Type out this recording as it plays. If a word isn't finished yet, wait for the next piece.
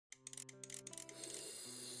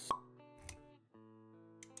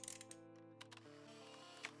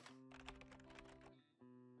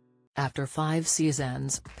After 5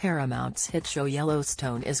 seasons, Paramount's hit show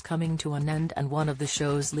Yellowstone is coming to an end, and one of the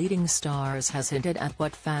show's leading stars has hinted at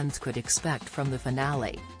what fans could expect from the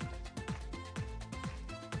finale.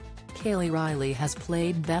 Kelly Reilly has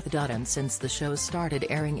played Beth Dutton since the show started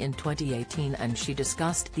airing in 2018, and she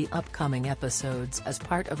discussed the upcoming episodes as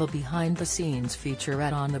part of a behind-the-scenes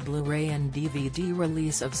featurette on the Blu-ray and DVD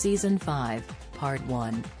release of Season 5, Part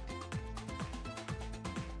 1.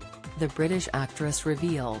 The British actress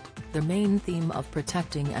revealed, "The main theme of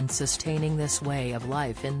protecting and sustaining this way of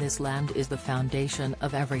life in this land is the foundation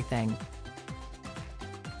of everything."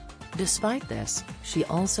 Despite this, she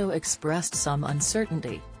also expressed some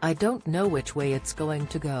uncertainty. "I don't know which way it's going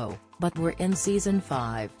to go, but we're in Season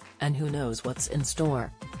 5, and who knows what's in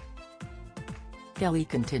store." Kelly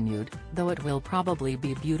continued, "Though it will probably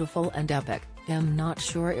be beautiful and epic, I'm not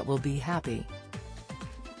sure it will be happy."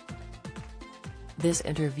 This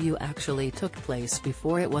interview actually took place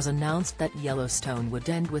before it was announced that Yellowstone would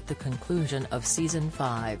end with the conclusion of Season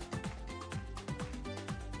 5.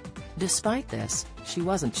 Despite this, she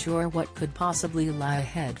wasn't sure what could possibly lie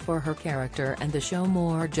ahead for her character and the show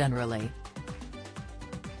more generally.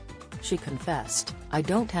 She confessed, "I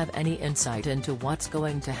don't have any insight into what's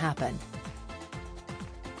going to happen.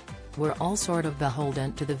 We're all sort of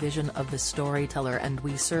beholden to the vision of the storyteller, and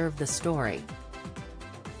we serve the story."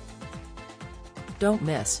 Don't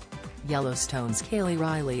miss Yellowstone's Kelly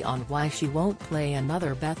Reilly on why she won't play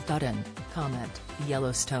another Beth Dutton. Comment: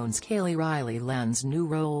 Yellowstone's Kelly Reilly lands new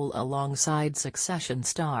role alongside Succession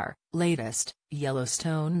star. Latest,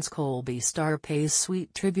 Yellowstone's Colby star pays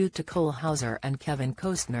sweet tribute to Cole Hauser and Kevin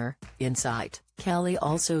Costner. Insight: Kelly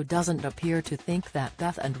also doesn't appear to think that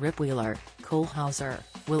Beth and Rip Wheeler, Cole Hauser,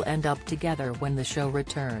 will end up together when the show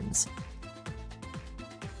returns.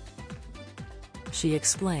 She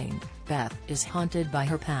explained, "Beth is haunted by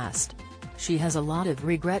her past. She has a lot of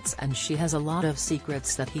regrets, and she has a lot of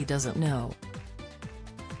secrets that he doesn't know.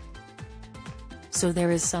 So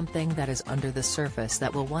there is something that is under the surface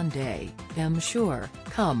that will one day, I'm sure,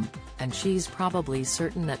 come, and she's probably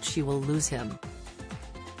certain that she will lose him."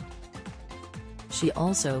 She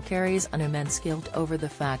also carries an immense guilt over the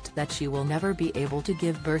fact that she will never be able to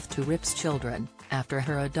give birth to Rip's children, after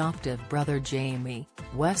her adoptive brother Jamie,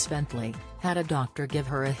 Wes Bentley, had a doctor give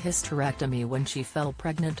her a hysterectomy when she fell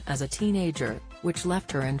pregnant as a teenager, which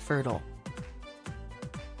left her infertile.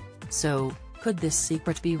 So, could this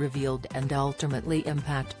secret be revealed and ultimately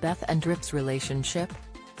impact Beth and Rip's relationship?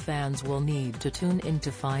 Fans will need to tune in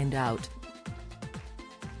to find out.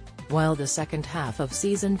 While the second half of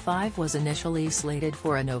Season 5 was initially slated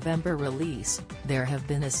for a November release, there have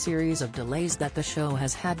been a series of delays that the show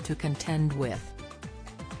has had to contend with.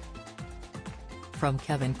 From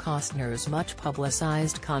Kevin Costner's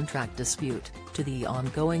much-publicized contract dispute, to the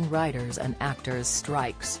ongoing writers' and actors'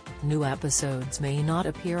 strikes, new episodes may not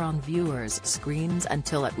appear on viewers' screens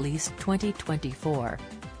until at least 2024.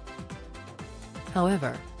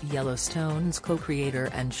 However, Yellowstone's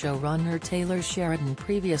co-creator and showrunner Taylor Sheridan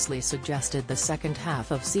previously suggested the second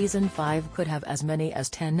half of Season 5 could have as many as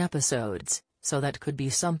 10 episodes, so that could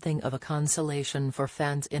be something of a consolation for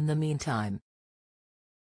fans in the meantime.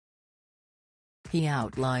 He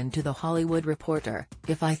outlined to The Hollywood Reporter,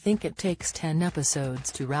 "If I think it takes 10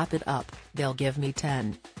 episodes to wrap it up, they'll give me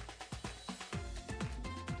 10.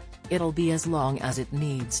 It'll be as long as it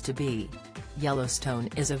needs to be." Yellowstone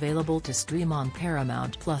is available to stream on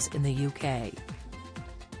Paramount Plus in the UK.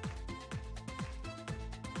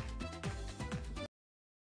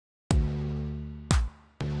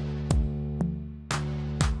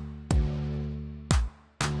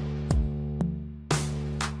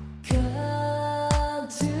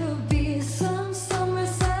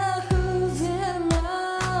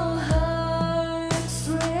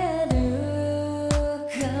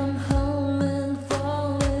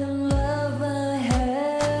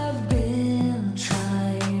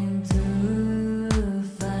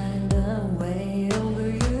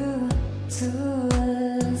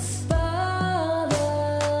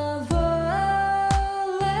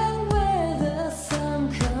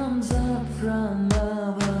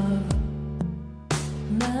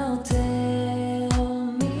 Now